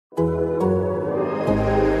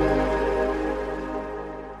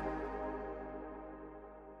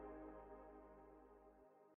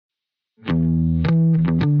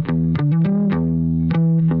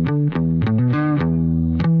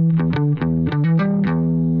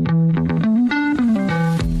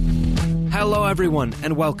everyone,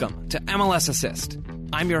 and welcome to MLS Assist.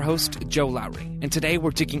 I'm your host, Joe Lowry, and today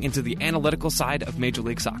we're digging into the analytical side of Major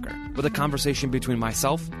League Soccer with a conversation between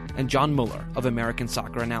myself and John Mueller of American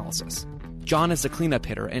Soccer Analysis. John is the cleanup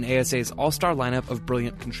hitter in ASA's all-star lineup of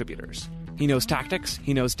brilliant contributors. He knows tactics,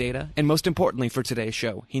 he knows data, and most importantly for today's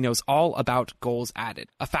show, he knows all about goals added,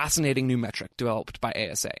 a fascinating new metric developed by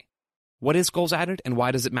ASA. What is goals added and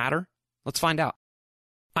why does it matter? Let's find out.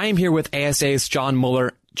 I am here with ASA's John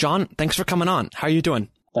Mueller. John, thanks for coming on. How are you doing?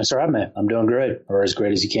 Thanks for having me. I'm doing great, or as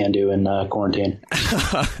great as you can do in quarantine.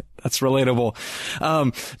 That's relatable.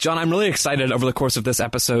 John, I'm really excited over the course of this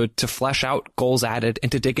episode to flesh out goals added and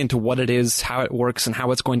to dig into what it is, how it works, and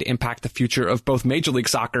how it's going to impact the future of both Major League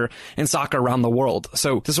Soccer and soccer around the world.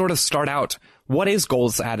 So to sort of start out, what is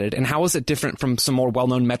goals added and how is it different from some more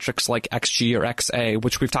well-known metrics like XG or XA,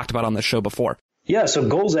 which we've talked about on this show before? Yeah, so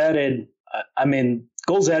goals added,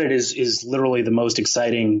 goals added is literally the most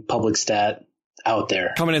exciting public stat out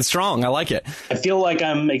there. Coming in strong. I like it. I feel like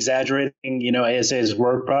I'm exaggerating, ASA's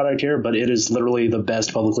work product here, but it is literally the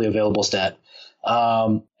best publicly available stat.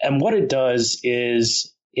 And what it does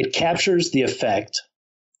is it captures the effect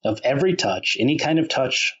of every touch, any kind of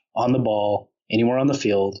touch on the ball, anywhere on the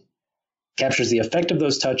field, captures the effect of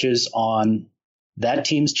those touches on that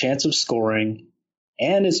team's chance of scoring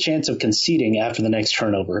and its chance of conceding after the next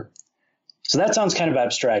turnover. So that sounds kind of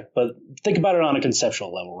abstract, but think about it on a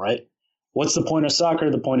conceptual level, right? What's the point of soccer?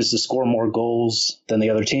 The point is to score more goals than the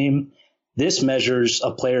other team. This measures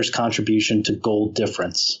a player's contribution to goal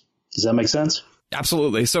difference. Does that make sense?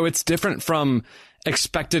 Absolutely. So it's different from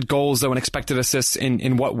expected goals, though, and expected assists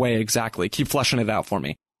in what way exactly? Keep fleshing it out for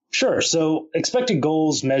me. Sure. So expected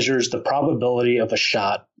goals measures the probability of a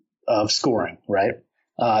shot of scoring, right?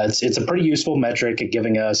 It's a pretty useful metric at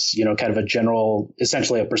giving us, kind of a general,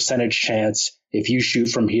 essentially a percentage chance. If you shoot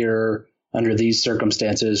from here under these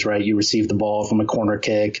circumstances, right, you receive the ball from a corner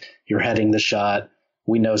kick, you're heading the shot.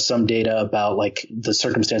 We know some data about like the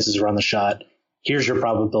circumstances around the shot. Here's your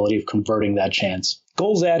probability of converting that chance.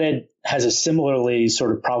 Goals added has a similarly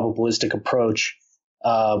sort of probabilistic approach,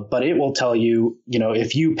 but it will tell you,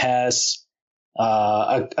 if you pass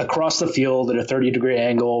across the field at a 30-degree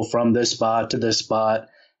angle from this spot to this spot,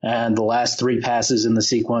 and the last three passes in the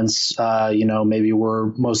sequence, maybe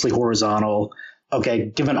were mostly horizontal. Okay,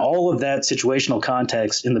 given all of that situational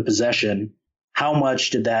context in the possession, how much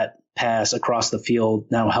did that pass across the field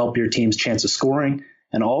now help your team's chance of scoring?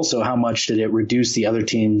 And also, how much did it reduce the other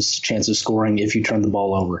team's chance of scoring if you turn the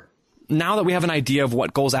ball over? Now that we have an idea of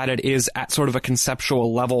what goals added is at sort of a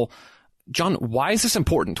conceptual level, John, why is this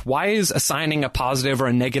important? Why is assigning a positive or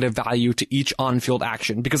a negative value to each on-field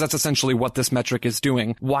action? Because that's essentially what this metric is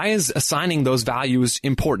doing. Why is assigning those values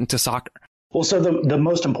important to soccer? Well, so the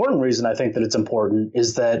most important reason I think that it's important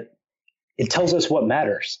is that it tells us what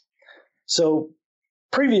matters. So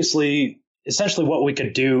previously, essentially what we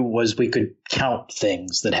could do was we could count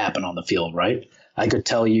things that happen on the field, right? I could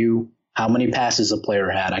tell you how many passes a player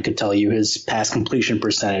had. I could tell you his pass completion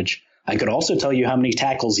percentage. I could also tell you how many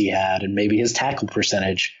tackles he had and maybe his tackle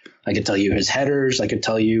percentage. I could tell you his headers. I could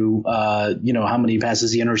tell you, how many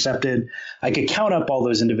passes he intercepted. I could count up all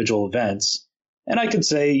those individual events. And I could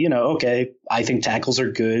say, okay, I think tackles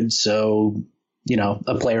are good. So,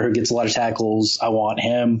 a player who gets a lot of tackles, I want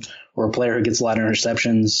him, or a player who gets a lot of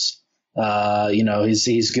interceptions,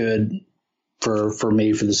 he's good for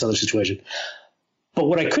me for this other situation. But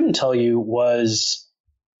what I couldn't tell you was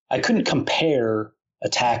I couldn't compare a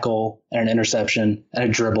tackle and an interception and a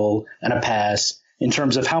dribble and a pass in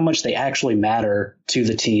terms of how much they actually matter to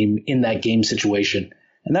the team in that game situation.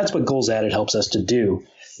 And that's what goals added helps us to do,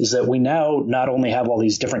 is that we now not only have all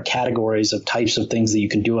these different categories of types of things that you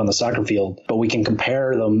can do on the soccer field, but we can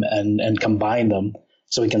compare them and combine them.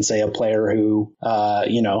 So we can say a player who,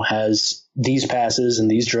 has these passes and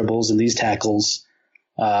these dribbles and these tackles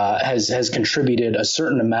has contributed a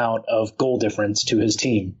certain amount of goal difference to his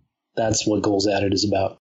team. That's what goals added is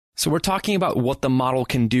about. So we're talking about what the model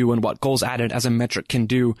can do and what goals added as a metric can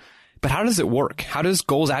do. But how does it work? How does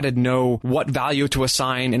goals added know what value to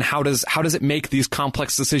assign, and how does it make these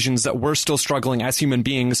complex decisions that we're still struggling as human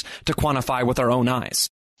beings to quantify with our own eyes?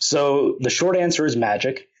 So the short answer is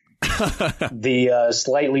magic. The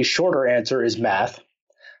slightly shorter answer is math.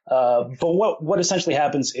 But what essentially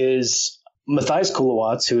happens is Matthias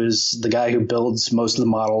Kulowatz, who is the guy who builds most of the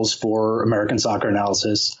models for American Soccer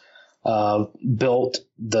Analysis, built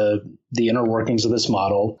the inner workings of this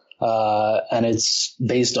model. And it's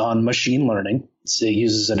based on machine learning. So it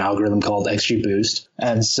uses an algorithm called XGBoost.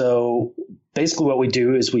 And so basically what we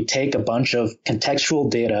do is we take a bunch of contextual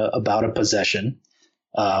data about a possession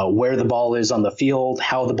where the ball is on the field,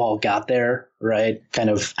 how the ball got there, right? Kind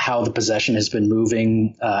of how the possession has been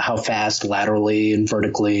moving, how fast laterally and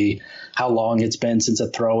vertically, how long it's been since a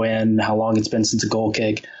throw in, how long it's been since a goal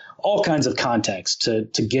kick, all kinds of context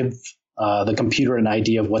to give the computer an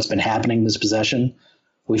idea of what's been happening in this possession.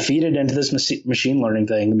 We feed it into this machine learning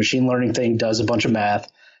thing. The machine learning thing does a bunch of math,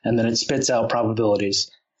 and then it spits out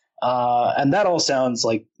probabilities. And that all sounds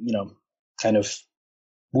like, kind of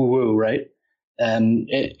woo-woo, right? And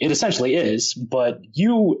it essentially is. But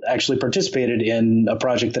you actually participated in a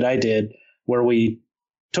project that I did where we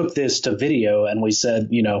took this to video and we said,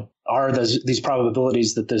 are these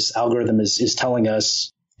probabilities that this algorithm is telling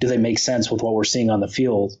us, do they make sense with what we're seeing on the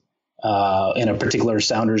field? In a particular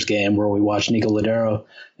Sounders game where we watched Nico Lodeiro.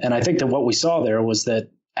 And I think that what we saw there was that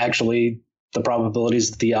actually the probabilities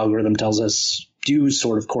that the algorithm tells us do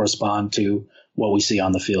sort of correspond to what we see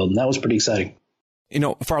on the field. And that was pretty exciting.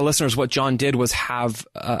 For our listeners, what John did was have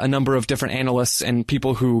a number of different analysts and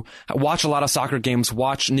people who watch a lot of soccer games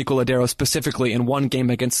watch Nico Lodeiro specifically in one game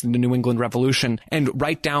against the New England Revolution and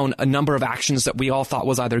write down a number of actions that we all thought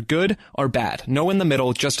was either good or bad. No in the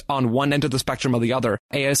middle, just on one end of the spectrum or the other.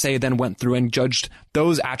 ASA then went through and judged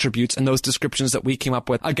those attributes and those descriptions that we came up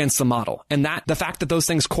with against the model. And that the fact that those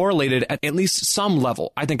things correlated at least some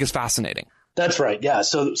level, I think is fascinating. That's right. Yeah.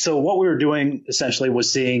 So what we were doing essentially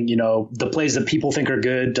was seeing, the plays that people think are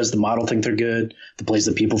good. Does the model think they're good? The plays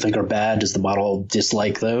that people think are bad. Does the model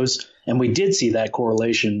dislike those? And we did see that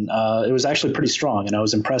correlation. It was actually pretty strong, and I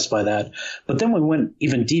was impressed by that. But then we went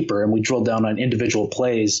even deeper and we drilled down on individual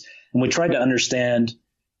plays, and we tried to understand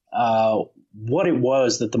what it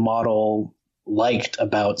was that the model liked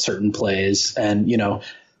about certain plays, and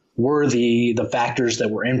were the factors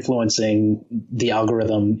that were influencing the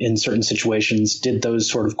algorithm in certain situations, did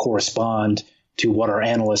those sort of correspond to what our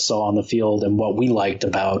analysts saw on the field and what we liked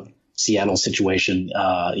about Seattle's situation,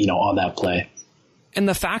 on that play? And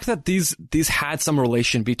the fact that these had some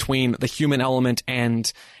relation between the human element and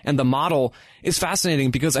the model is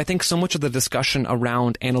fascinating, because I think so much of the discussion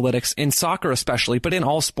around analytics in soccer especially, but in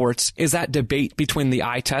all sports, is that debate between the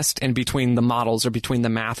eye test and between the models, or between the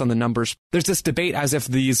math and the numbers. There's this debate as if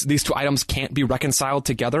these two items can't be reconciled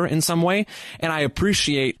together in some way. And I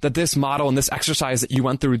appreciate that this model and this exercise that you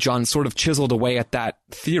went through, John, sort of chiseled away at that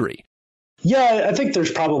theory. Yeah, I think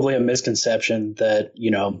there's probably a misconception that,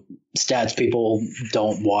 stats people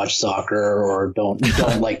don't watch soccer or don't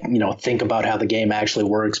think about how the game actually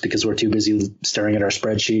works because we're too busy staring at our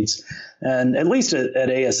spreadsheets. And at least at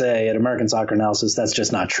ASA, at American Soccer Analysis, that's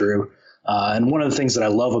just not true. And one of the things that I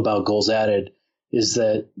love about Goals Added is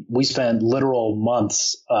that we spent literal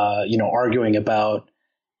months, arguing about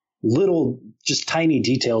little, just tiny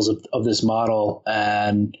details of this model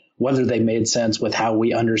and whether they made sense with how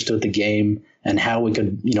we understood the game and how we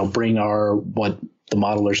could, bring our, what the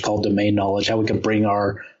modelers call domain knowledge, how we could bring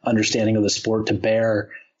our understanding of the sport to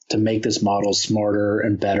bear to make this model smarter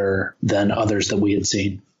and better than others that we had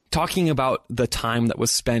seen. Talking about the time that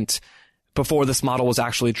was spent before this model was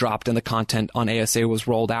actually dropped and the content on ASA was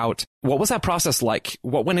rolled out, what was that process like?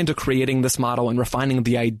 What went into creating this model and refining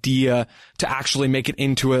the idea to actually make it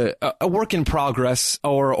into a work in progress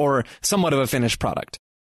or somewhat of a finished product?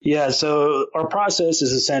 Yeah, so our process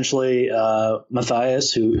is essentially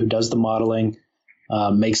Matthias, who does the modeling,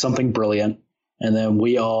 makes something brilliant, and then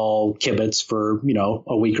we all kibitz for,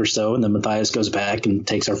 a week or so, and then Matthias goes back and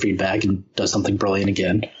takes our feedback and does something brilliant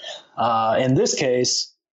again. In this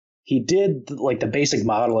case, he did the basic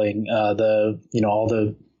modeling, all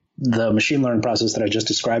the machine learning process that I just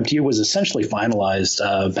described to you was essentially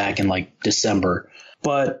finalized back in December,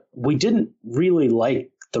 but we didn't really like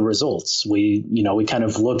the results. We kind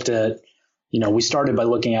of looked at, we started by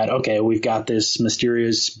looking at, okay, we've got this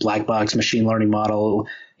mysterious black box machine learning model.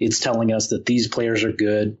 It's telling us that these players are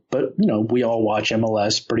good, but, we all watch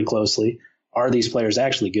MLS pretty closely. Are these players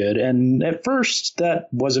actually good? And at first that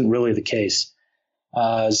wasn't really the case.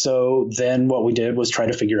 So then what we did was try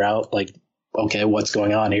to figure out okay, what's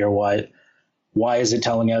going on here? Why is it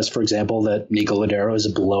telling us, for example, that Nico Lodeiro is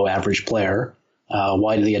a below average player?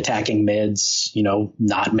 Why do the attacking mids,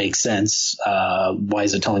 not make sense? Why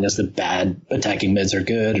is it telling us that bad attacking mids are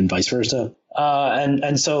good and vice versa?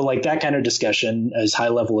 And so that kind of discussion, as high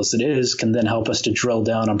level as it is, can then help us to drill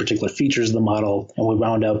down on particular features of the model. And we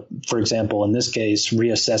wound up, for example, in this case,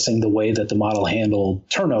 reassessing the way that the model handled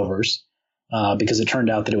turnovers, because it turned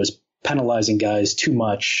out that it was penalizing guys too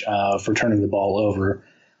much for turning the ball over.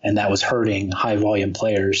 And that was hurting high volume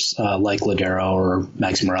players like Lodeiro or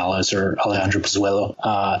Maxi Morales or Alejandro Pozuelo.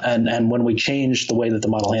 And when we changed the way that the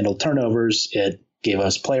model handled turnovers, it gave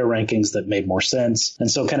us player rankings that made more sense. And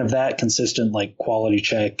so kind of that consistent quality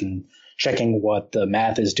check and checking what the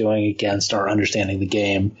math is doing against our understanding the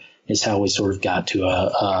game is how we sort of got to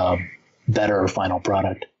a better final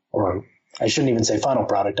product. Or I shouldn't even say final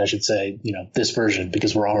product. I should say, this version,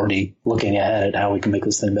 because we're already looking ahead at how we can make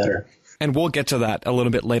this thing better. And we'll get to that a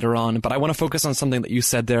little bit later on, but I want to focus on something that you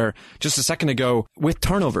said there just a second ago with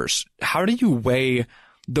turnovers. How do you weigh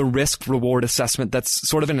the risk reward assessment that's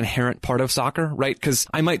sort of an inherent part of soccer, right? Because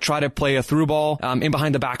I might try to play a through ball in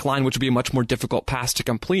behind the back line, which would be a much more difficult pass to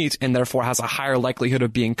complete and therefore has a higher likelihood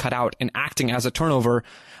of being cut out and acting as a turnover.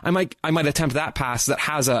 I might attempt that pass that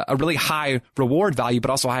has a really high reward value,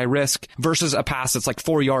 but also high risk versus a pass that's like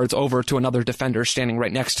 4 yards over to another defender standing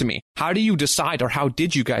right next to me. How do you decide, or how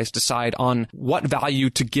did you guys decide on what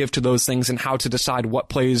value to give to those things and how to decide what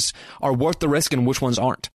plays are worth the risk and which ones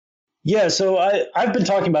aren't? Yeah, so I've been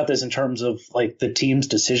talking about this in terms of like the team's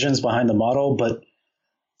decisions behind the model, but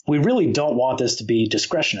we really don't want this to be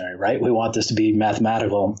discretionary, right? We want this to be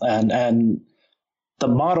mathematical, and the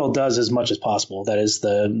model does as much as possible. That is,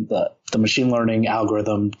 the machine learning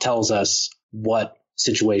algorithm tells us what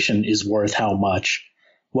situation is worth how much.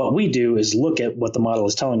 What we do is look at what the model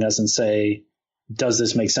is telling us and say, does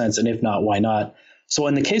this make sense? And if not, why not? So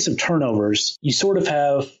in the case of turnovers, you sort of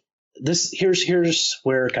have this. Here's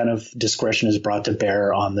where kind of discretion is brought to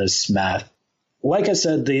bear on this math. Like I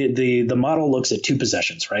said, the model looks at two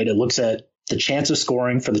possessions, right? It looks at the chance of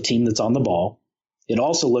scoring for the team that's on the ball. It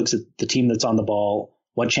also looks at the team that's on the ball,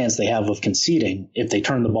 what chance they have of conceding if they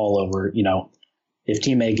turn the ball over. If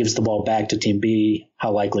team A gives the ball back to team B,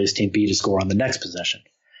 how likely is team B to score on the next possession?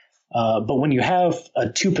 But when you have a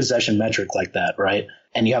two possession metric like that, right,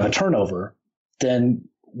 and you have a turnover, then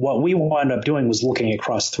what we wound up doing was looking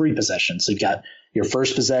across three possessions. So you've got your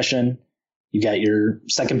first possession, you got your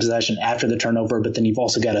second possession after the turnover, but then you've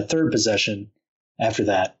also got a third possession after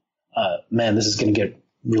that. Man, this is going to get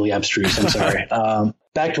really abstruse. I'm sorry.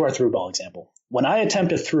 Back to our through ball example. When I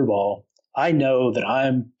attempt a through ball, I know that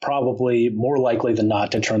I'm probably more likely than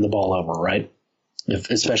not to turn the ball over, right?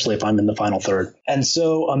 Especially if I'm in the final third. And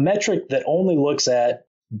so a metric that only looks at,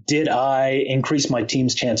 did I increase my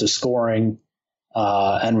team's chance of scoring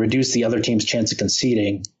and reduce the other team's chance of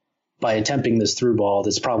conceding by attempting this through ball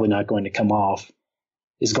that's probably not going to come off,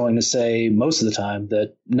 is going to say most of the time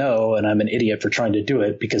that no, and I'm an idiot for trying to do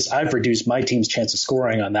it because I've reduced my team's chance of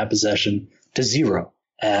scoring on that possession to 0.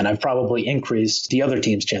 And I've probably increased the other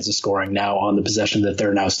team's chance of scoring now on the possession that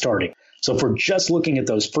they're now starting. So if we're just looking at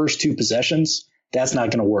those first two possessions, that's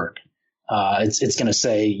not going to work. It's going to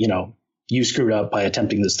say, you screwed up by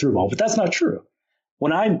attempting this through ball, but that's not true.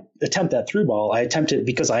 When I attempt that through ball, I attempt it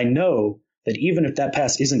because I know that even if that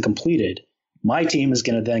pass isn't completed, my team is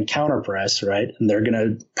going to then counter press, right? And they're going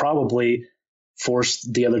to probably force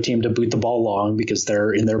the other team to boot the ball long because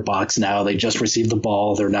they're in their box now. They just received the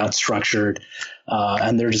ball. They're not structured,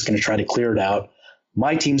 and they're just going to try to clear it out.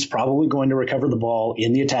 My team's probably going to recover the ball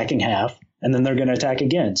in the attacking half, and then they're going to attack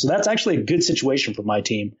again. So that's actually a good situation for my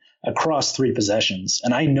team across three possessions.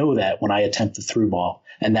 And I know that when I attempt the through ball,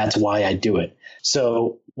 and that's why I do it.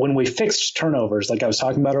 So when we fixed turnovers, like I was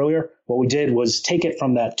talking about earlier, what we did was take it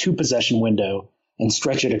from that 2 possession window and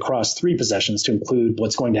stretch it across 3 possessions to include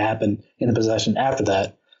what's going to happen in the possession after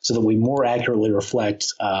that, so that we more accurately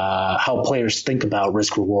reflect how players think about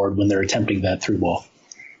risk reward when they're attempting that through ball.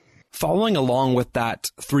 Following along with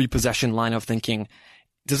that 3 possession line of thinking,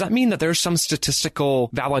 does that mean that there's some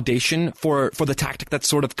statistical validation for the tactic that's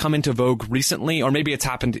sort of come into vogue recently? Or maybe it's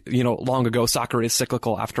happened, long ago. Soccer is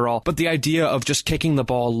cyclical after all. But the idea of just kicking the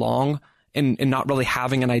ball long and not really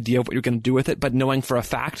having an idea of what you're going to do with it, but knowing for a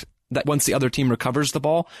fact that once the other team recovers the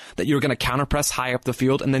ball, that you're going to counterpress high up the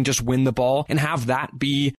field and then just win the ball and have that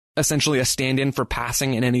be essentially a stand-in for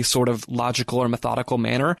passing in any sort of logical or methodical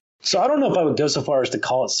manner. So I don't know if I would go so far as to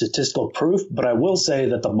call it statistical proof, but I will say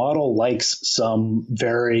that the model likes some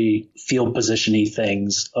very field position-y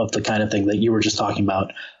things of the kind of thing that you were just talking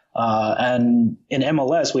about. And in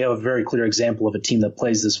MLS, we have a very clear example of a team that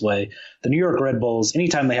plays this way. The New York Red Bulls,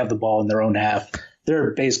 anytime they have the ball in their own half,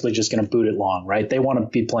 they're basically just going to boot it long, right? They want to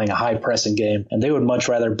be playing a high pressing game, and they would much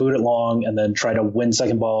rather boot it long and then try to win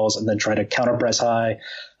second balls and then try to counter press high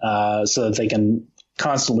so that they can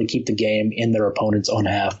constantly keep the game in their opponent's own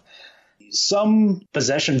half. Some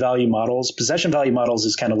possession value models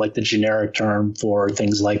is kind of like the generic term for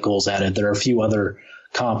things like goals added. There are a few other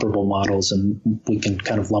comparable models, and we can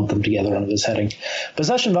kind of lump them together under this heading.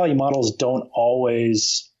 Possession value models don't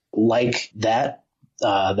always like that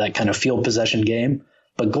kind of field possession game,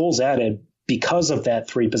 but goals added, because of that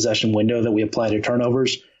 3 possession window that we apply to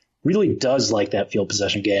turnovers, really does like that field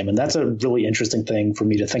possession game. And that's a really interesting thing for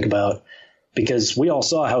me to think about because we all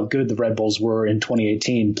saw how good the Red Bulls were in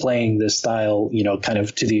 2018 playing this style, kind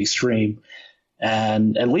of to the extreme.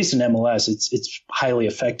 And at least in MLS, it's highly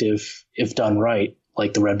effective if done right,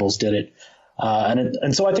 like the Red Bulls did it.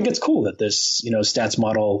 And so I think it's cool that this, stats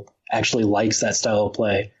model actually likes that style of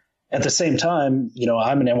play. At the same time,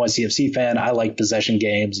 I'm an NYCFC fan. I like possession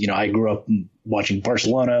games. I grew up watching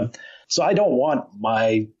Barcelona. So I don't want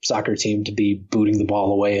my soccer team to be booting the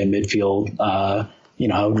ball away in midfield. I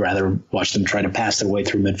would rather watch them try to pass their way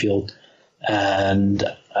through midfield. And,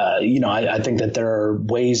 I think that there are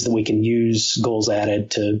ways that we can use goals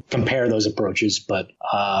added to compare those approaches. But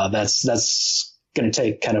that's going to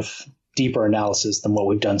take kind of deeper analysis than what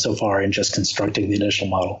we've done so far in just constructing the initial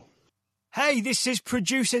model. Hey, this is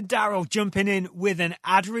producer Daryl jumping in with an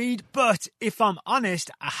ad read, but if I'm honest,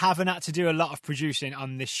 I haven't had to do a lot of producing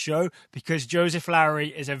on this show because Joseph Lowery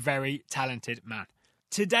is a very talented man.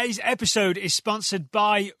 Today's episode is sponsored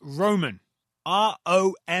by Roman,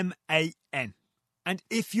 ROMAN. And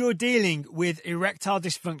if you're dealing with erectile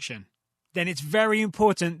dysfunction, then it's very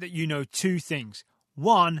important that you know two things.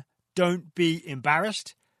 One, don't be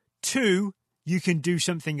embarrassed. Two, you can do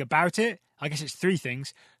something about it. I guess it's three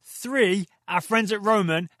things. 3, our friends at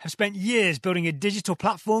Roman have spent years building a digital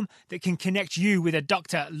platform that can connect you with a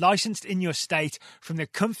doctor licensed in your state from the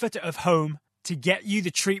comfort of home to get you the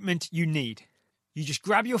treatment you need. You just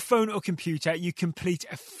grab your phone or computer, you complete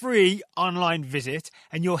a free online visit,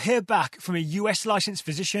 and you'll hear back from a US licensed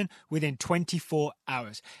physician within 24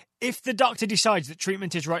 hours. If the doctor decides that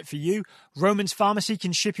treatment is right for you, Roman's Pharmacy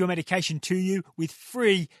can ship your medication to you with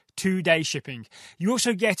free 2-day shipping. You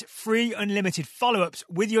also get free unlimited follow-ups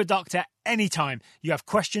with your doctor anytime you have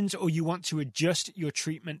questions or you want to adjust your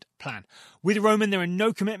treatment plan. With Roman, there are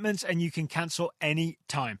no commitments and you can cancel any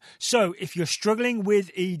time. So if you're struggling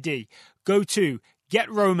with ED, go to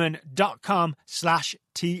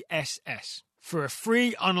getroman.com/TSS. for a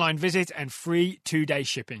free online visit and free 2-day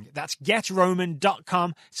shipping. That's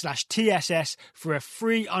getroman.com/TSS for a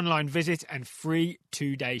free online visit and free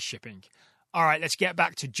 2-day shipping. All right, let's get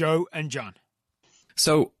back to Joe and John.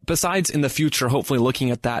 So besides in the future, hopefully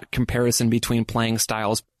looking at that comparison between playing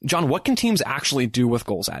styles, John, what can teams actually do with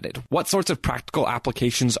goals added? What sorts of practical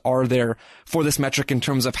applications are there for this metric in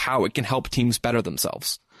terms of how it can help teams better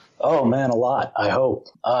themselves? Oh man, a lot, I hope.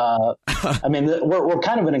 We're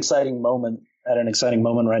kind of an exciting moment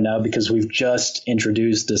right now because we've just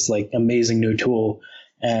introduced this amazing new tool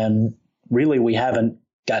and really we haven't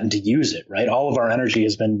gotten to use it, right? All of our energy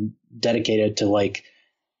has been dedicated to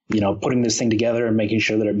putting this thing together and making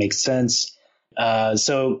sure that it makes sense.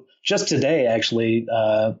 So just today, actually,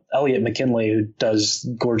 Elliot McKinley, who does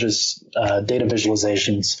gorgeous data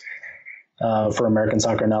visualizations for American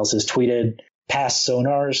Soccer Analysis, tweeted past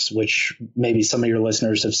sonars, which maybe some of your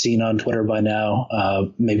listeners have seen on Twitter by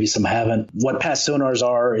now, maybe some haven't. What past sonars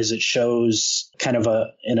are is it shows kind of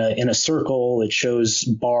in a circle, it shows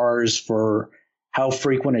bars for how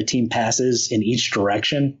frequent a team passes in each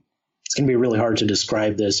direction. It's going to be really hard to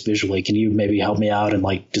describe this visually. Can you maybe help me out in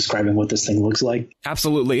describing what this thing looks like?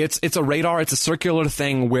 Absolutely. It's a radar. It's a circular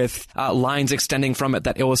thing with lines extending from it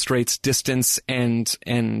that illustrates distance and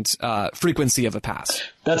frequency of a pass.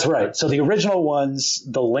 That's right. So the original ones,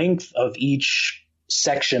 the length of each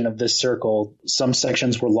section of this circle, some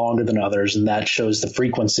sections were longer than others, and that shows the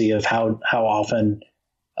frequency of how often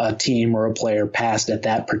a team or a player passed at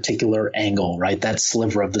that particular angle, right? That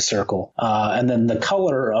sliver of the circle. And then the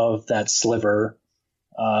color of that sliver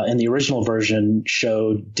in the original version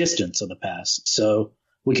showed distance of the pass. So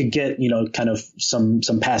we could get, kind of some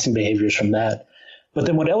passing behaviors from that. But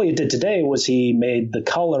then what Elliot did today was he made the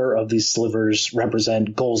color of these slivers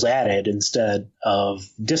represent goals added instead of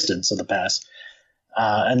distance of the pass.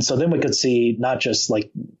 And so then we could see not just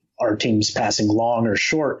our teams passing long or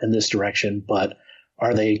short in this direction, but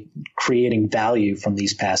are they creating value from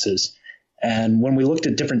these passes? And when we looked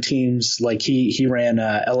at different teams, he ran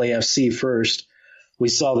LAFC first, we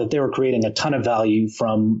saw that they were creating a ton of value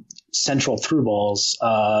from central through balls,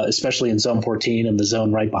 especially in zone 14 and the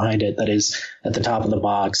zone right behind it, that is at the top of the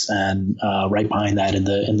box and right behind that in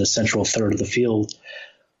the central third of the field.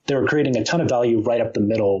 They were creating a ton of value right up the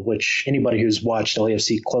middle, which anybody who's watched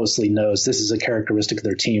LAFC closely knows this is a characteristic of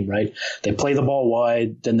their team, right? They play the ball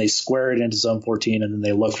wide, then they square it into zone 14, and then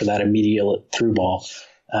they look for that immediate through ball.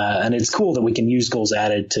 And it's cool that we can use goals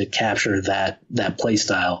added to capture that play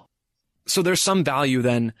style. So there's some value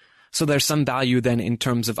then in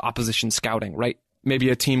terms of opposition scouting, right? Maybe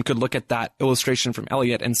a team could look at that illustration from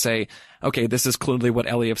Elliot and say, okay, this is clearly what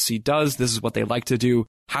LAFC does. This is what they like to do.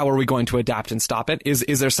 How are we going to adapt and stop it?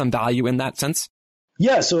 Is there some value in that sense?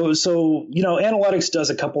 Yeah. So analytics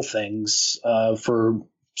does a couple things for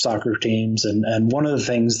soccer teams. And one of the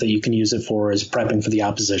things that you can use it for is prepping for the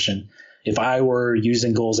opposition. If I were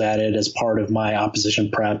using goals added as part of my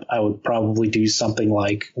opposition prep, I would probably do something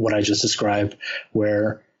like what I just described,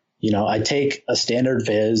 where, I take a standard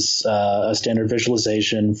viz, a standard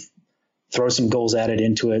visualization, throw some goals added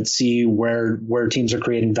into it, see where teams are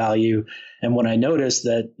creating value. And when I notice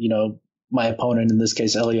that, my opponent, in this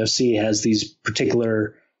case, LAFC, has these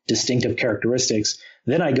particular distinctive characteristics,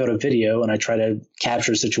 then I go to video and I try to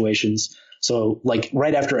capture situations. So like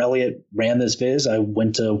right after Elliot ran this viz, I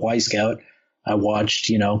went to Wyscout. I watched,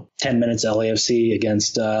 10 minutes LAFC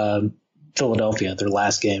against Philadelphia, their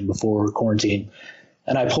last game before quarantine.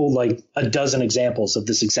 And I pulled like a dozen examples of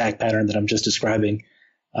this exact pattern that I'm just describing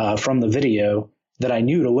from the video that I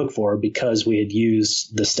knew to look for because we had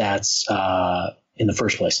used the stats in the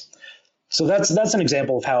first place. So that's an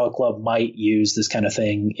example of how a club might use this kind of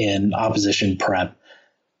thing in opposition prep.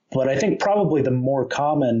 But I think probably the more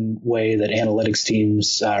common way that analytics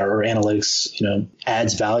teams or analytics,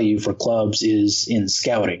 adds value for clubs is in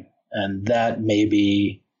scouting. And that may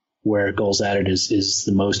be where goals added is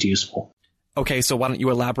the most useful. Okay, so why don't you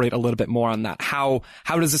elaborate a little bit more on that? How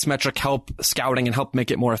does this metric help scouting and help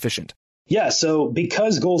make it more efficient? Yeah, so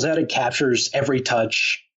because goals added captures every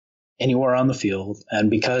touch anywhere on the field, and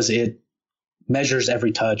because it measures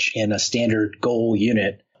every touch in a standard goal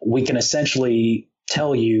unit, we can essentially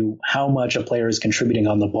tell you how much a player is contributing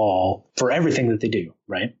on the ball for everything that they do,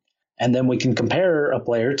 right? And then we can compare a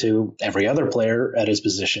player to every other player at his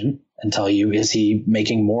position and tell you, is he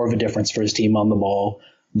making more of a difference for his team on the ball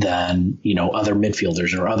than, other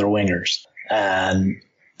midfielders or other wingers? And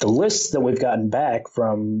the lists that we've gotten back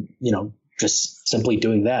from, just simply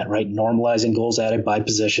doing that, right? Normalizing goals added by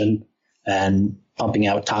position and pumping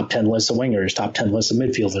out top 10 lists of wingers, top 10 lists of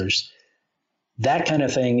midfielders. That kind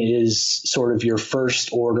of thing is sort of your first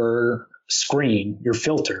order screen, your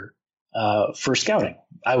filter for scouting.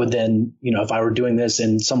 I would then, if I were doing this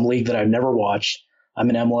in some league that I've never watched, I'm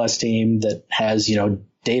an MLS team that has,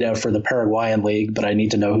 data for the Paraguayan league, but I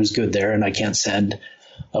need to know who's good there. And I can't send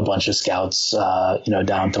a bunch of scouts,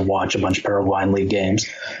 down to watch a bunch of Paraguayan league games.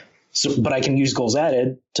 So, but I can use goals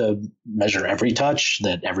added to measure every touch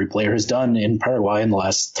that every player has done in Paraguay in the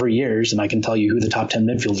last 3 years, and I can tell you who the top 10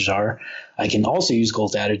 midfielders are. I can also use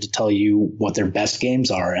goals added to tell you what their best games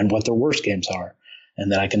are and what their worst games are.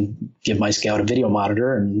 And then I can give my scout a video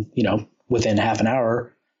monitor, and, within half an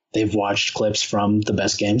hour, they've watched clips from the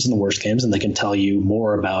best games and the worst games, and they can tell you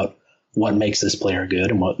more about what makes this player good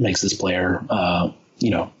and what makes this player,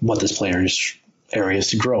 what this player's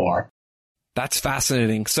areas to grow are. That's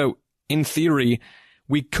fascinating. So in theory,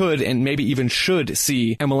 we could and maybe even should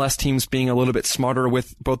see MLS teams being a little bit smarter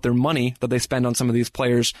with both their money that they spend on some of these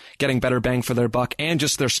players, getting better bang for their buck, and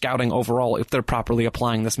just their scouting overall if they're properly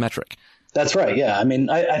applying this metric. That's right. Yeah. I mean,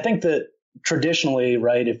 I think that traditionally,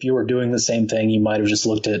 right, if you were doing the same thing, you might have just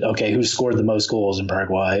looked at, okay, who scored the most goals in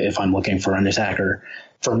Paraguay if I'm looking for an attacker.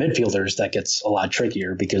 For midfielders, that gets a lot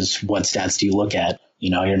trickier because what stats do you look at?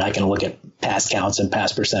 You're not going to look at pass counts and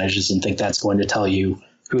pass percentages and think that's going to tell you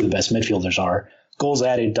who the best midfielders are. Goals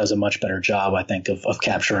added does a much better job, I think, of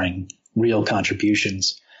capturing real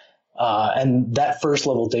contributions. And that first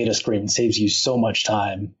level data screen saves you so much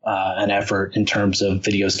time and effort in terms of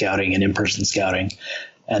video scouting and in-person scouting.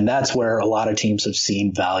 And that's where a lot of teams have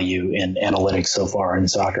seen value in analytics so far in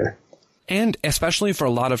soccer. And especially for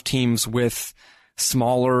a lot of teams with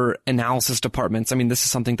smaller analysis departments. I mean, this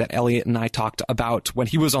is something that Elliot and I talked about when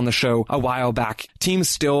he was on the show a while back. Teams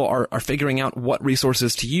still are figuring out what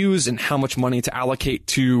resources to use and how much money to allocate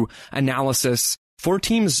to analysis. For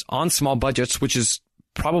teams on small budgets, which is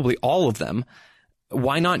probably all of them,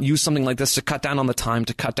 why not use something like this to cut down on the time,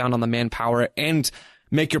 to cut down on the manpower, and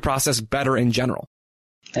make your process better in general?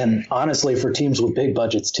 And honestly, for teams with big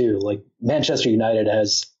budgets too, like Manchester United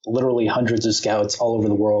has literally hundreds of scouts all over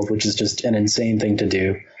the world, which is just an insane thing to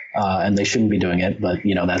do. And they shouldn't be doing it, but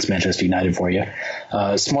that's Manchester United for you.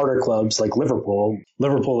 Smarter clubs like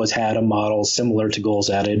Liverpool has had a model similar to goals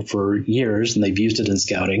added for years, and they've used it in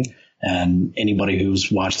scouting. And anybody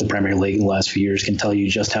who's watched the Premier League in the last few years can tell you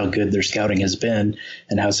just how good their scouting has been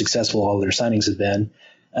and how successful all their signings have been.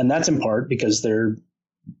 And that's in part because they're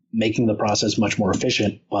making the process much more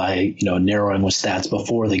efficient by, narrowing with stats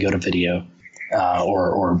before they go to video,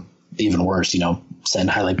 or even worse, send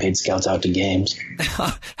highly paid scouts out to games.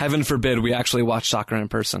 Heaven forbid we actually watch soccer in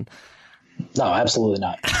person. No, absolutely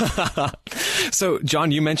not. So,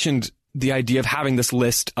 John, you mentioned the idea of having this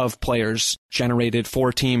list of players generated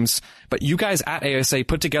for teams, but you guys at ASA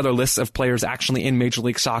put together lists of players actually in Major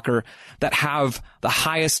League Soccer that have the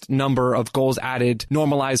highest number of goals added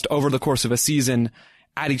normalized over the course of a season.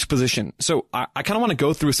 at each position. So I kind of want to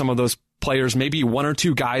go through some of those players, maybe one or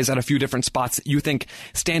two guys at a few different spots that you think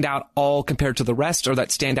stand out all compared to the rest, or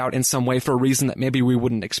that stand out in some way for a reason that maybe we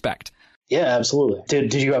wouldn't expect. Yeah, absolutely.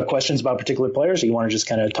 Did you have questions about particular players, or you want to just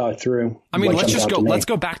kind of talk through? I mean, let's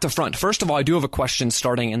go back to front. First of all, I do have a question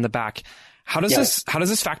starting in the back. How does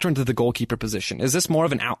this factor into the goalkeeper position? Is this more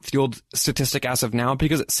of an outfield statistic as of now?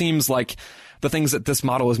 Because it seems like the things that this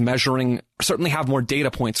model is measuring certainly have more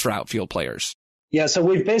data points for outfield players. Yeah, so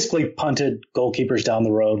we've basically punted goalkeepers down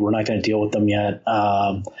the road. We're not going to deal with them yet.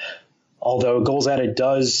 Although Goals Added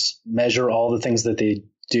does measure all the things that they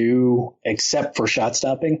do except for shot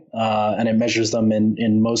stopping, and it measures them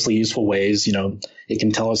in mostly useful ways. You know, it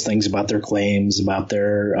can tell us things about their claims, about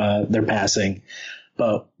their passing,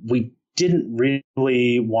 but we didn't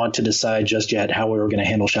really want to decide just yet how we were going to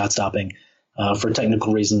handle shot stopping. For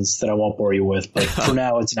technical reasons that I won't bore you with. But for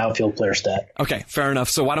now, it's an outfield player stat. Okay, fair enough.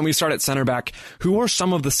 So why don't we start at center back? Who are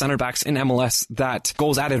some of the center backs in MLS that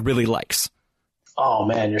Goals Added really likes? Oh,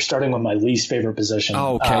 man, you're starting with my least favorite position.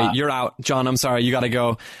 Oh, okay, you're out. John, I'm sorry. You got to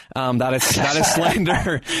go. That is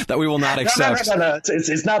slander that we will not accept. No.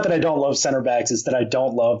 It's not that I don't love center backs. It's that I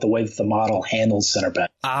don't love the way that the model handles center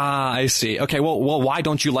backs. Ah, I see. Okay, well, why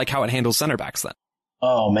don't you like how it handles center backs then?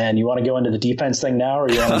 Oh, man, you want to go into the defense thing now, or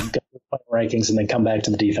you want to go to the rankings and then come back to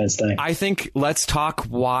the defense thing? I think let's talk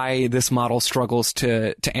why this model struggles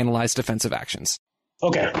to analyze defensive actions.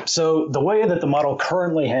 Okay, so the way that the model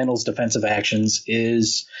currently handles defensive actions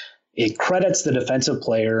is it credits the defensive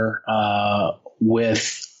player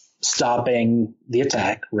with stopping the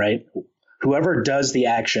attack, right? Whoever does the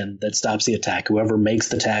action that stops the attack, whoever makes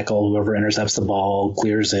the tackle, whoever intercepts the ball,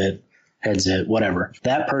 clears it, heads it, whatever,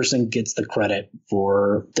 that person gets the credit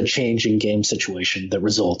for the change in game situation that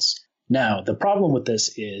results. Now, the problem with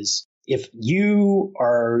this is if you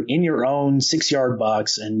are in your own 6-yard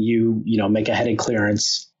box and you make a headed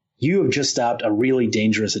clearance, you have just stopped a really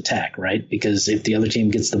dangerous attack, right? Because if the other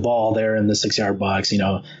team gets the ball there in the 6-yard box,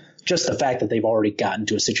 just the fact that they've already gotten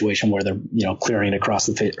to a situation where they're clearing it across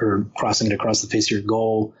or crossing it across the face of your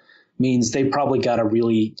goal means they probably got a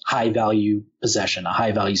really high value possession, a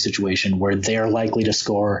high value situation where they're likely to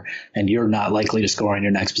score and you're not likely to score on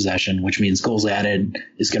your next possession, which means Goals Added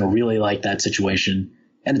is going to really like that situation.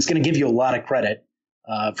 And it's going to give you a lot of credit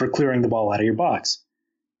for clearing the ball out of your box.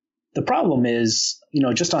 The problem is,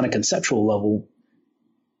 just on a conceptual level,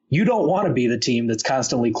 you don't want to be the team that's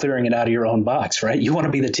constantly clearing it out of your own box, right? You want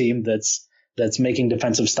to be the team that's making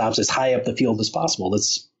defensive stops as high up the field as possible.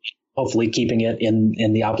 That's hopefully keeping it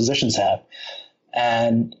in the opposition's half.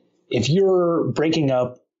 And if you're breaking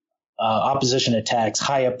up opposition attacks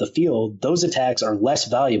high up the field, those attacks are less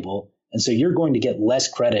valuable. And so you're going to get less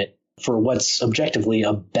credit for what's objectively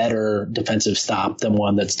a better defensive stop than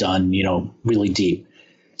one that's done, really deep.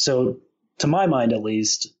 So to my mind, at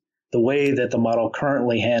least, the way that the model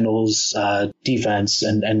currently handles defense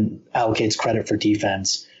and allocates credit for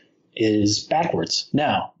defense is backwards.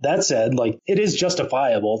 Now, that said, it is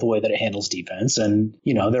justifiable the way that it handles defense. And,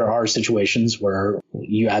 there are situations where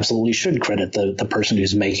you absolutely should credit the person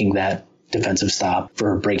who's making that defensive stop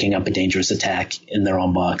for breaking up a dangerous attack in their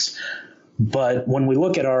own box. But when we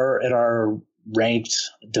look at our ranked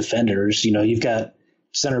defenders, you've got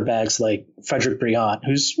center backs like Frederick Briant,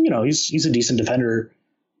 who's, he's a decent defender,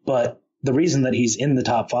 but the reason that he's in the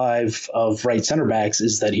top 5 of right center backs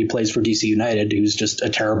is that he plays for DC United, who's just a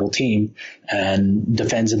terrible team and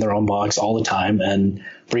defends in their own box all the time. And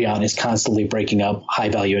Briant is constantly breaking up high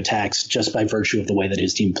value attacks just by virtue of the way that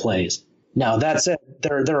his team plays. Now, that said,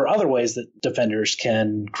 there are other ways that defenders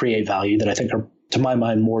can create value that I think are, to my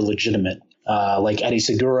mind, more legitimate. Like Eddie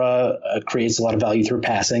Segura creates a lot of value through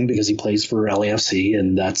passing because he plays for LAFC,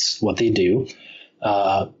 and that's what they do.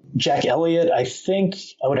 Jack Elliott, I think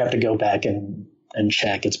I would have to go back and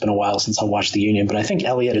check. It's been a while since I watched the Union, but I think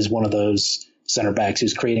Elliott is one of those center backs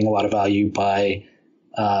who's creating a lot of value by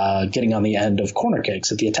getting on the end of corner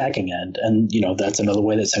kicks at the attacking end. And, that's another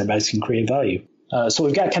way that center backs can create value. So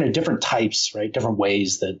we've got kind of different types, right? Different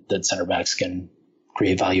ways that center backs can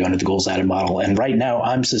create value under the Goals Added model. And right now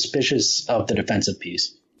I'm suspicious of the defensive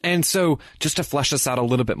piece. And so just to flesh this out a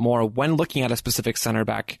little bit more, when looking at a specific center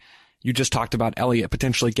back, you just talked about Elliott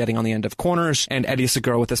potentially getting on the end of corners and Eddie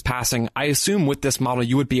Segura with his passing. I assume with this model,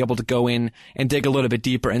 you would be able to go in and dig a little bit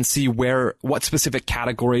deeper and see what specific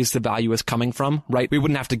categories the value is coming from, right? We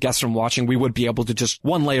wouldn't have to guess from watching. We would be able to just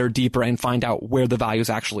one layer deeper and find out where the value is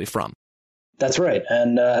actually from. That's right.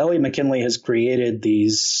 And Elliot McKinley has created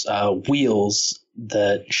these wheels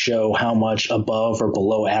that show how much above or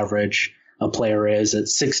below average a player is at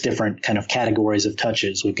 6 different kind of categories of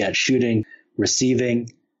touches. We've got shooting,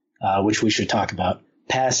 receiving, which we should talk about,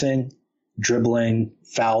 passing, dribbling,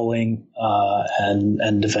 fouling,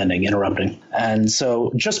 and defending, interrupting. And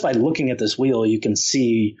so just by looking at this wheel, you can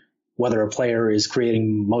see whether a player is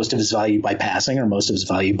creating most of his value by passing or most of his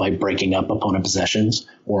value by breaking up opponent possessions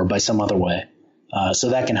or by some other way. So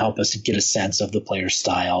that can help us to get a sense of the player's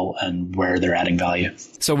style and where they're adding value.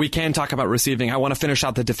 So we can talk about receiving. I want to finish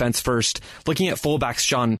out the defense first. Looking at fullbacks,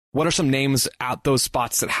 John, what are some names at those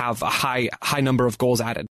spots that have a high number of goals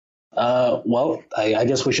added? Well, I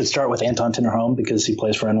guess we should start with Anton Tinnerholm because he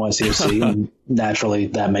plays for NYCFC, and naturally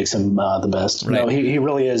that makes him the best. Right. No, he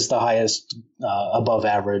really is the highest above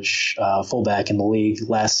average fullback in the league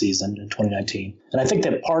last season in 2019. And I think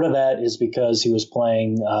that part of that is because he was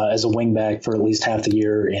playing as a wingback for at least half the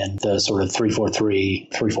year in the sort of 3-4-3,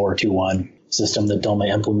 3-4-2-1 system that Dome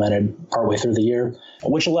implemented partway through the year,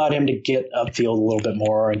 which allowed him to get upfield a little bit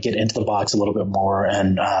more and get into the box a little bit more.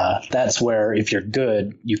 And that's where, if you're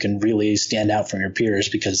good, you can really stand out from your peers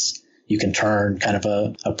because you can turn kind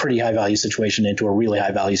of a pretty high value situation into a really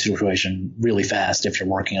high value situation really fast if you're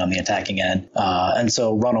working on the attacking end. And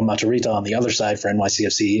so Ronald Matarrita on the other side for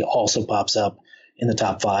NYCFC also pops up in the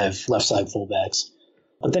top 5 left side fullbacks.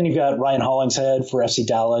 But then you've got Ryan Hollingshead for FC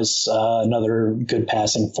Dallas, another good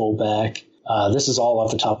passing fullback. This is all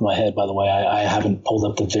off the top of my head, by the way. I haven't pulled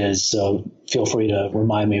up the viz, so feel free to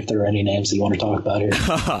remind me if there are any names that you want to talk about here.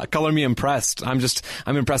 Color me impressed. I'm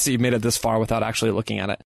impressed that you've made it this far without actually looking at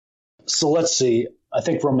it. So let's see. I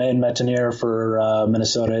think Romain Metanier for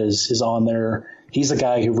Minnesota is on there. He's a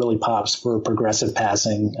guy who really pops for progressive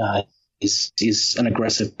passing. He's an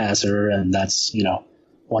aggressive passer, and that's,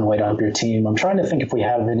 one way to help your team. I'm trying to think if we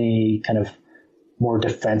have any kind of more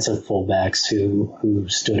defensive fullbacks who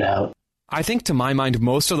stood out. I think, to my mind,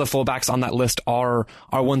 most of the fullbacks on that list are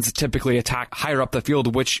ones that typically attack higher up the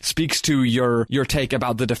field, which speaks to your take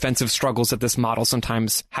about the defensive struggles that this model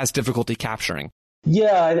sometimes has difficulty capturing.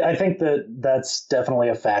 Yeah, I think that's definitely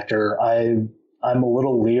a factor. I'm a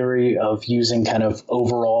little leery of using kind of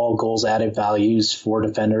overall goals added values for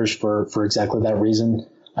defenders for exactly that reason.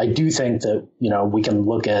 I do think that, we can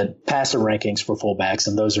look at passer rankings for fullbacks,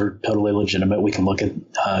 and those are totally legitimate. We can look at,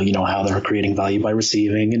 how they're creating value by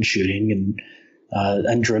receiving and shooting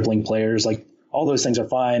and dribbling players. Like, all those things are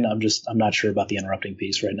fine. I'm not sure about the interrupting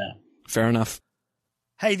piece right now. Fair enough.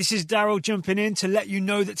 Hey, this is Daryl jumping in to let you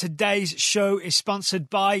know that today's show is sponsored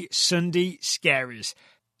by Sunday Scaries.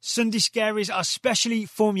 Sunday Scaries are specially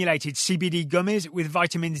formulated CBD gummies with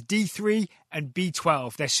vitamins D3 and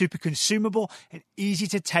B12. They're super consumable and easy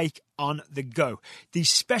to take on the go. These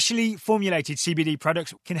specially formulated CBD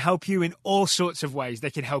products can help you in all sorts of ways. They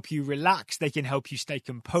can help you relax. They can help you stay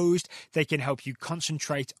composed. They can help you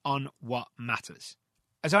concentrate on what matters.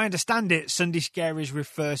 As I understand it, Sunday Scaries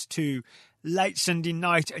refers to late Sunday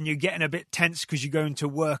night and you're getting a bit tense because you're going to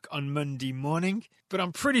work on Monday morning. But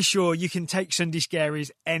I'm pretty sure you can take Sunday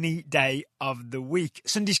Scaries any day of the week.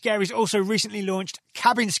 Sunday Scaries also recently launched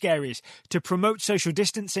Cabin Scaries to promote social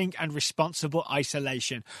distancing and responsible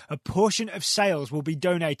isolation. A portion of sales will be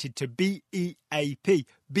donated to BEAP,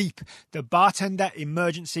 BEEP, the Bartender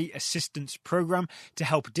Emergency Assistance Program, to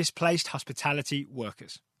help displaced hospitality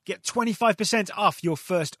workers. Get 25% off your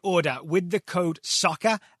first order with the code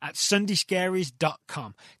SOCCER at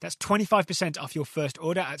sundayscaries.com. That's 25% off your first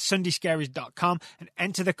order at sundayscaries.com and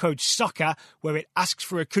enter the code SOCCER where it asks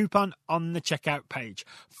for a coupon on the checkout page.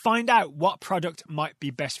 Find out what product might be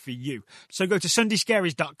best for you. So go to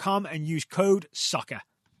sundayscaries.com and use code SOCCER.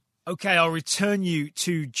 Okay, I'll return you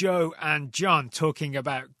to Joe and John talking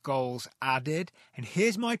about goals added. And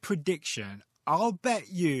here's my prediction. I'll bet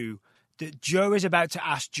you that Joe is about to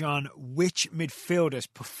ask John which midfielders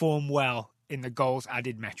perform well in the goals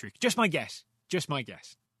added metric. Just my guess.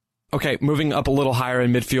 Okay, moving up a little higher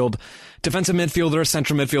in midfield. Defensive midfielders,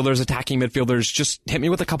 central midfielders, attacking midfielders. Just hit me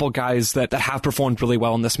with a couple guys that have performed really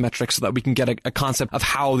well in this metric so that we can get a concept of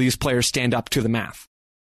how these players stand up to the math.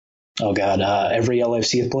 Oh, God. Every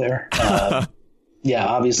LAFC player. Yeah,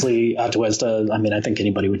 obviously, Atuesta. I think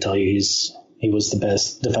anybody would tell you he was the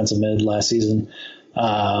best defensive mid last season.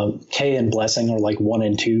 Kay and Blessing are like 1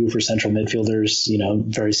 and 2 for central midfielders,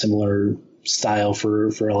 very similar style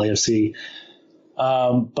for LAFC.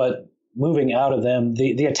 But moving out of them,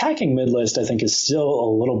 the attacking mid list, I think, is still a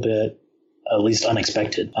little bit, at least,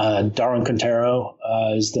 unexpected. Darwin Quintero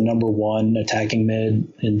is the number 1 attacking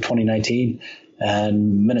mid in 2019,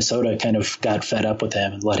 and Minnesota kind of got fed up with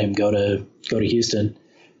him and let him go to Houston.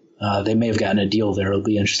 They may have gotten a deal there. It'll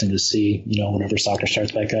be interesting to see, whenever soccer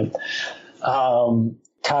starts back up.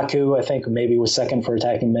 Kaku, I think, maybe was second for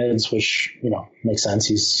attacking mids, which, makes sense.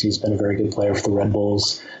 He's been a very good player for the Red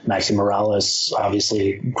Bulls. Maxi Morales,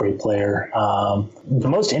 obviously, great player. The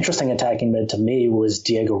most interesting attacking mid to me was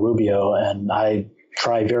Diego Rubio, and I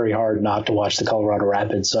try very hard not to watch the Colorado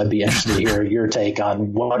Rapids, so I'd be interested to hear your take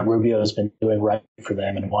on what Rubio has been doing right for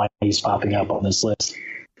them and why he's popping up on this list.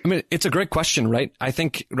 I mean, it's a great question, right? I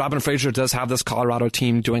think Robin Fraser does have this Colorado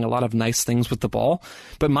team doing a lot of nice things with the ball.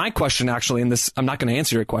 But my question actually, and this, I'm not going to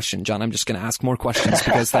answer your question, John. I'm just going to ask more questions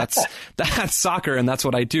because that's soccer and that's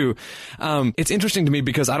what I do. It's interesting to me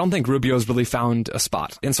because I don't think Rubio's really found a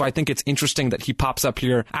spot. And so I think it's interesting that he pops up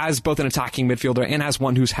here as both an attacking midfielder and as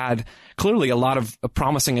one who's had clearly a lot of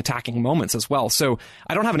promising attacking moments as well. So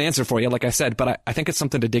I don't have an answer for you, like I said, but I think it's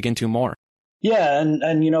something to dig into more. Yeah. And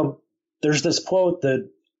there's this quote that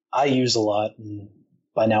I use a lot, and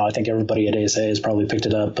by now I think everybody at ASA has probably picked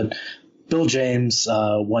it up, but Bill James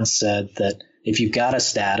once said that if you've got a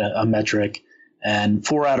stat, a metric, and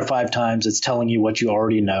 4 out of 5 times it's telling you what you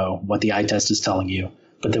already know, what the eye test is telling you,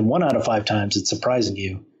 but then 1 out of 5 times it's surprising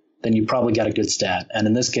you, then you probably got a good stat. And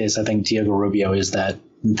in this case, I think Diego Rubio is that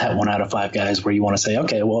 1 out of 5 guys where you want to say,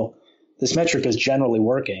 okay, well, this metric is generally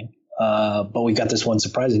working. But we got this one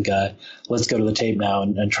surprising guy. Let's go to the tape now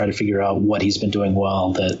and try to figure out what he's been doing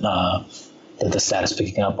well that the stat is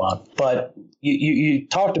picking up on. But you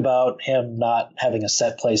talked about him not having a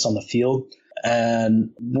set place on the field, and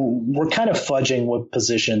we're kind of fudging with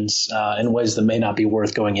positions in ways that may not be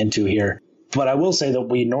worth going into here. But I will say that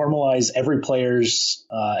we normalize every player's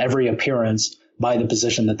every appearance by the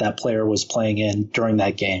position that player was playing in during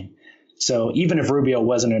that game. So even if Rubio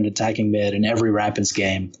wasn't an attacking mid in every Rapids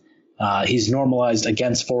game, he's normalized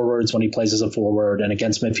against forwards when he plays as a forward and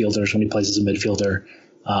against midfielders when he plays as a midfielder.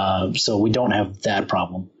 So we don't have that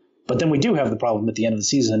problem. But then we do have the problem at the end of the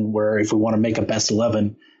season where if we want to make a best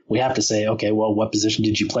 11, we have to say, okay, well, what position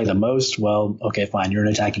did you play the most? Well, okay, fine. You're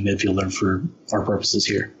an attacking midfielder for our purposes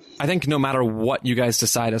here. I think no matter what you guys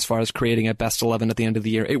decide as far as creating a best 11 at the end of the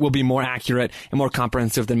year, it will be more accurate and more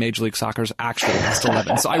comprehensive than Major League Soccer's actual best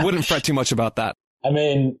 11. So I wouldn't fret too much about that. I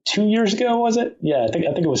mean, 2 years ago, was it? Yeah, I think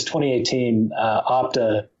it was 2018.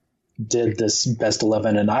 Opta did this best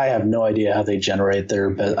 11, and I have no idea how they generate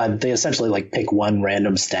their best. They essentially pick one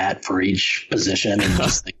random stat for each position and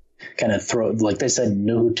just kind of throw. Like they said,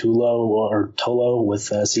 Nuhu Tolo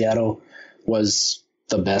with Seattle was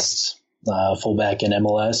the best fullback in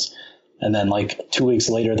MLS, and then 2 weeks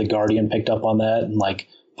later, the Guardian picked up on that and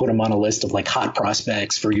put him on a list of hot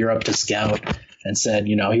prospects for Europe to scout. And said,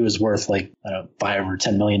 he was worth $5 or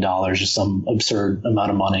 $10 million or some absurd amount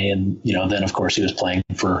of money. And, then of course he was playing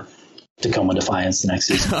for Tacoma Defiance the next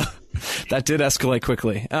season. That did escalate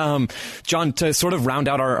quickly. John, to sort of round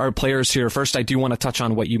out our players here, first I do want to touch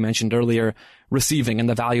on what you mentioned earlier, receiving and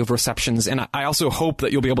the value of receptions. And I also hope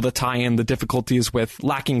that you'll be able to tie in the difficulties with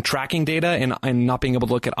lacking tracking data and not being able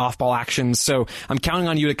to look at off-ball actions. So I'm counting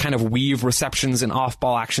on you to kind of weave receptions and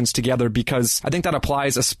off-ball actions together because I think that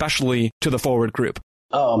applies especially to the forward group.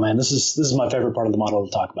 Oh man, this is my favorite part of the model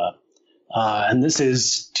to talk about. And this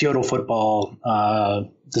is Teodor Football.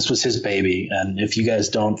 This was his baby. And if you guys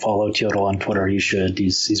don't follow Teodor on Twitter, you should.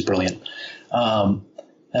 He's brilliant.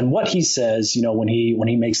 And what he says, when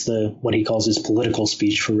he makes what he calls his political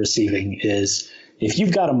speech for receiving is if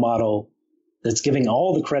you've got a model that's giving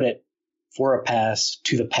all the credit for a pass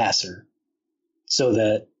to the passer so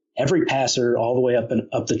that every passer all the way up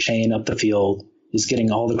the chain, up the field is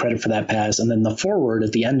getting all the credit for that pass. And then the forward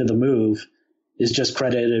at the end of the move is just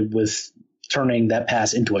credited with turning that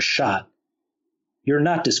pass into a shot. You're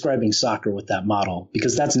not describing soccer with that model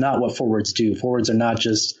because that's not what forwards do. Forwards are not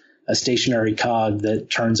just a stationary cog that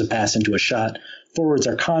turns a pass into a shot. Forwards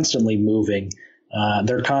are constantly moving.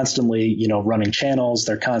 They're constantly, running channels.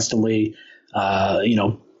 They're constantly,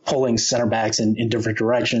 pulling center backs in different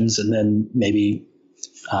directions and then maybe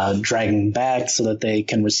dragging back so that they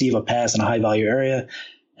can receive a pass in a high value area.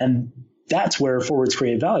 And that's where forwards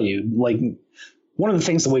create value. One of the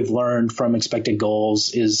things that we've learned from expected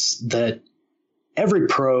goals is that every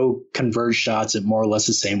pro converts shots at more or less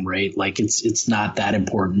the same rate. It's not that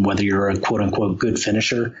important whether you're a quote unquote good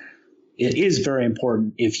finisher. It is very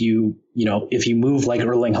important if you move like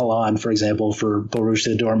Erling Haaland, for example, for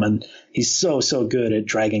Borussia Dortmund. He's so good at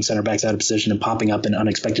dragging center backs out of position and popping up in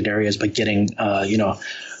unexpected areas, but getting,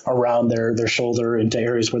 around their shoulder into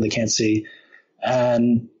areas where they can't see.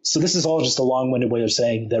 And so this is all just a long-winded way of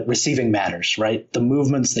saying that receiving matters, right? The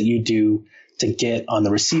movements that you do to get on the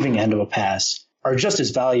receiving end of a pass are just as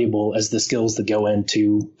valuable as the skills that go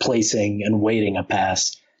into placing and weighting a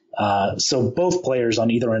pass. So both players on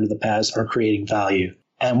either end of the pass are creating value.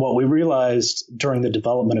 And what we realized during the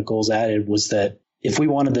development of goals added was that if we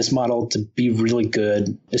wanted this model to be really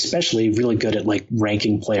good, especially really good at like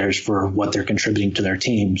ranking players for what they're contributing to their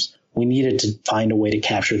teams, we needed to find a way to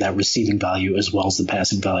capture that receiving value as well as the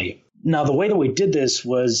passing value. Now, the way that we did this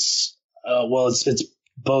was, it's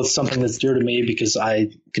both something that's dear to me because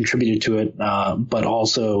I contributed to it, but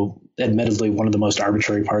also admittedly one of the most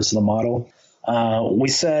arbitrary parts of the model. We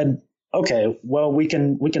said, okay, well, we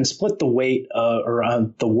can split the weight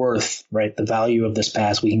or the worth, right? The value of this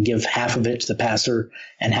pass. We can give half of it to the passer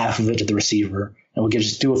and half of it to the receiver. And we can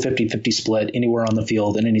just do a 50-50 split anywhere on the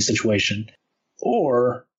field in any situation.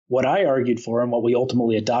 Or what I argued for and what we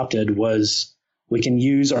ultimately adopted was we can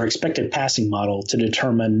use our expected passing model to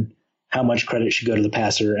determine how much credit should go to the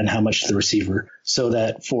passer and how much to the receiver, so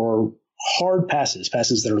that for hard passes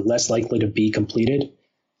that are less likely to be completed,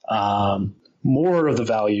 more of the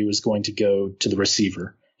value is going to go to the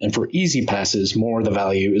receiver. And for easy passes, more of the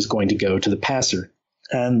value is going to go to the passer.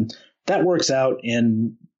 And that works out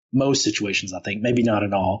in most situations, I think, maybe not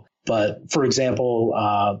in all. But for example,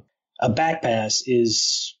 a back pass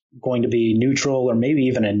is going to be neutral or maybe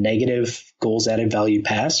even a negative goals added value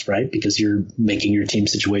pass, right? Because you're making your team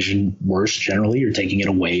situation worse generally. You're taking it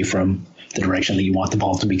away from the direction that you want the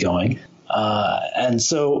ball to be going. And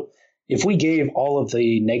so if we gave all of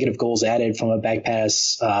the negative goals added from a back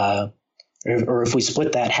pass, or if we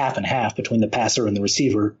split that half and half between the passer and the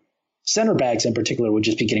receiver, center backs in particular would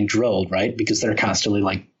just be getting drilled, right? Because they're constantly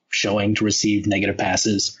like showing to receive negative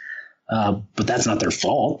passes. But that's not their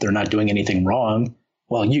fault. They're not doing anything wrong.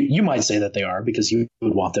 Well, you might say that they are because you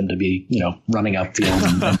would want them to be, running upfield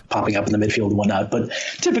and popping up in the midfield and whatnot. But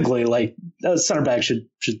typically, like, a center back should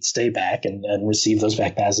stay back and receive those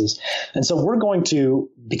back passes. And so we're going to,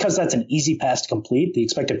 because that's an easy pass to complete, the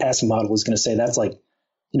expected passing model is going to say that's like,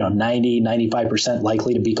 90, 95%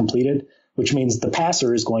 likely to be completed, which means the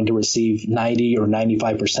passer is going to receive 90 or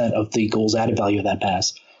 95% of the goals added value of that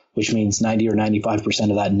pass, which means 90 or 95%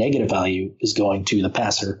 of that negative value is going to the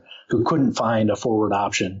passer, who couldn't find a forward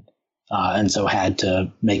option and so had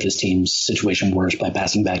to make his team's situation worse by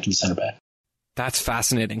passing back to the center back. That's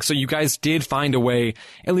fascinating. So you guys did find a way,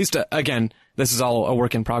 at least, again, this is all a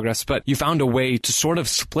work in progress, but you found a way to sort of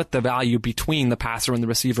split the value between the passer and the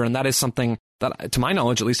receiver, and that is something that, to my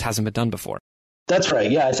knowledge, at least hasn't been done before. That's right.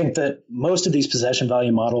 Yeah, I think that most of these possession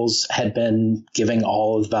value models had been giving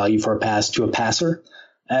all of the value for a pass to a passer.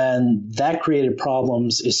 And that created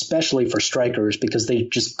problems, especially for strikers, because they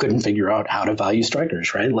just couldn't figure out how to value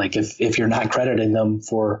strikers, right? Like if you're not crediting them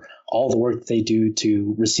for all the work that they do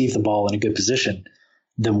to receive the ball in a good position,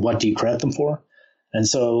 then what do you credit them for? And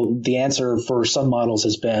so the answer for some models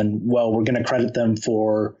has been, well, we're going to credit them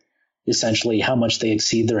for essentially how much they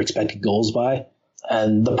exceed their expected goals by.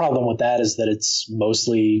 And the problem with that is that it's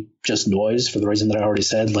mostly just noise for the reason that I already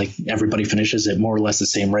said. Like, everybody finishes at more or less the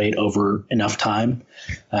same rate over enough time.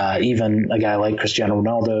 Even a guy like Cristiano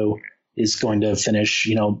Ronaldo is going to finish,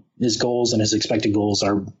 his goals and his expected goals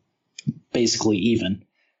are basically even.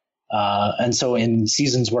 And so in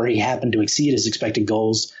seasons where he happened to exceed his expected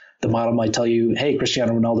goals, the model might tell you, hey,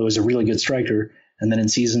 Cristiano Ronaldo is a really good striker. And then in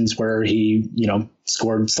seasons where he,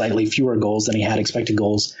 scored slightly fewer goals than he had expected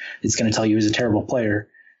goals, it's going to tell you he's a terrible player.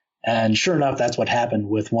 And sure enough, that's what happened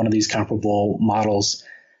with one of these comparable models.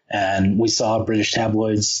 And we saw British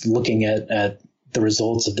tabloids looking at the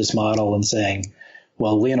results of this model and saying,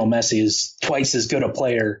 well, Lionel Messi is twice as good a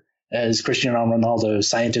player as Cristiano Ronaldo,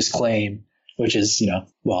 scientists claim, which is,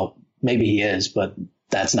 well, maybe he is, but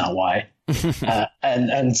that's not why.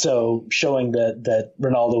 And so showing that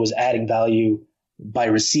Ronaldo was adding value by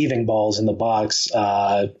receiving balls in the box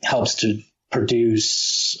helps to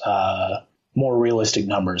produce more realistic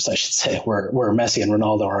numbers, I should say, where Messi and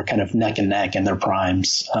Ronaldo are kind of neck and neck in their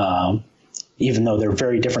primes. Even though they're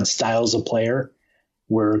very different styles of player,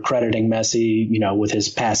 we're crediting Messi, with his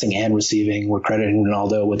passing and receiving. We're crediting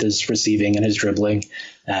Ronaldo with his receiving and his dribbling.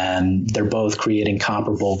 And they're both creating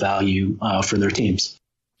comparable value for their teams.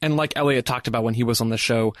 And like Elliot talked about when he was on the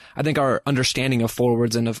show, I think our understanding of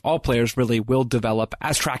forwards and of all players really will develop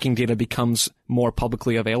as tracking data becomes more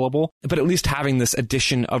publicly available. But at least having this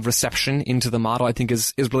addition of reception into the model, I think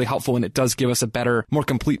is really helpful. And it does give us a better, more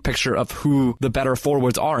complete picture of who the better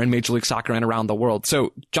forwards are in Major League Soccer and around the world.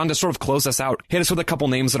 So John, to sort of close us out, hit us with a couple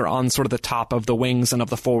names that are on sort of the top of the wings and of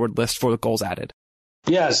the forward list for the goals added.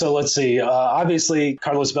 Yeah, so let's see. Obviously,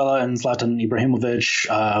 Carlos Vela and Zlatan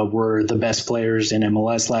Ibrahimovic were the best players in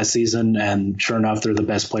MLS last season, and sure enough, they're the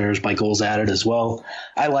best players by goals added as well.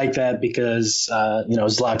 I like that because,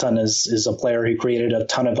 Zlatan is a player who created a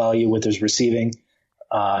ton of value with his receiving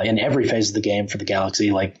in every phase of the game for the Galaxy.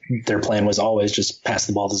 Like, their plan was always just pass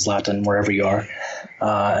the ball to Zlatan wherever you are.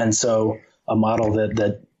 And so a model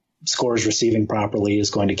that scores receiving properly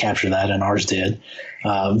is going to capture that, and ours did.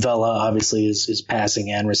 Vela obviously is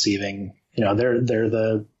passing and receiving. They're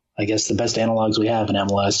the best analogs we have in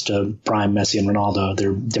MLS to prime Messi and Ronaldo.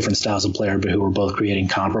 They're different styles of player, but who were both creating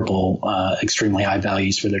comparable, extremely high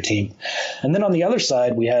values for their team. And then on the other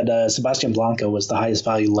side, we had Sebastian Blanco was the highest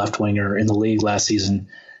value left winger in the league last season.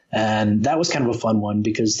 And that was kind of a fun one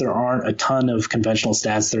because there aren't a ton of conventional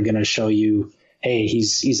stats that are going to show you, hey,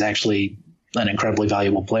 he's actually an incredibly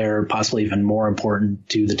valuable player, possibly even more important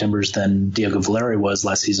to the Timbers than Diego Valeri was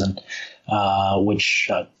last season, which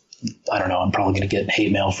I don't know. I'm probably going to get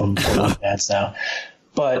hate mail from Portland fans now.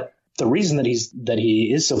 But the reason that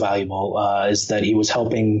he is so valuable is that he was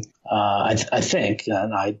helping, I think,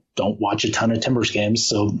 and I don't watch a ton of Timbers games,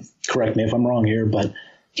 so correct me if I'm wrong here, but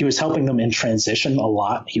he was helping them in transition a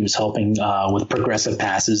lot. He was helping with progressive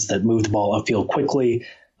passes that moved the ball upfield quickly.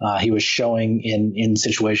 He was showing in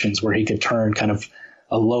situations where he could turn kind of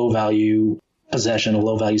a low-value possession, a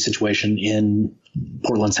low-value situation in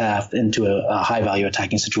Portland's half into a high-value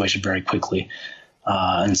attacking situation very quickly.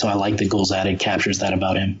 And so I like that Goals Added captures that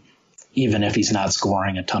about him, even if he's not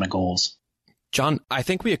scoring a ton of goals. John, I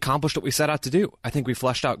think we accomplished what we set out to do. I think we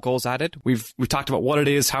fleshed out Goals Added. We've talked about what it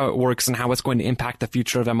is, how it works, and how it's going to impact the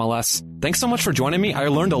future of MLS. Thanks so much for joining me. I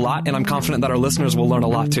learned a lot, and I'm confident that our listeners will learn a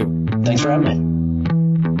lot too. Thanks for having me.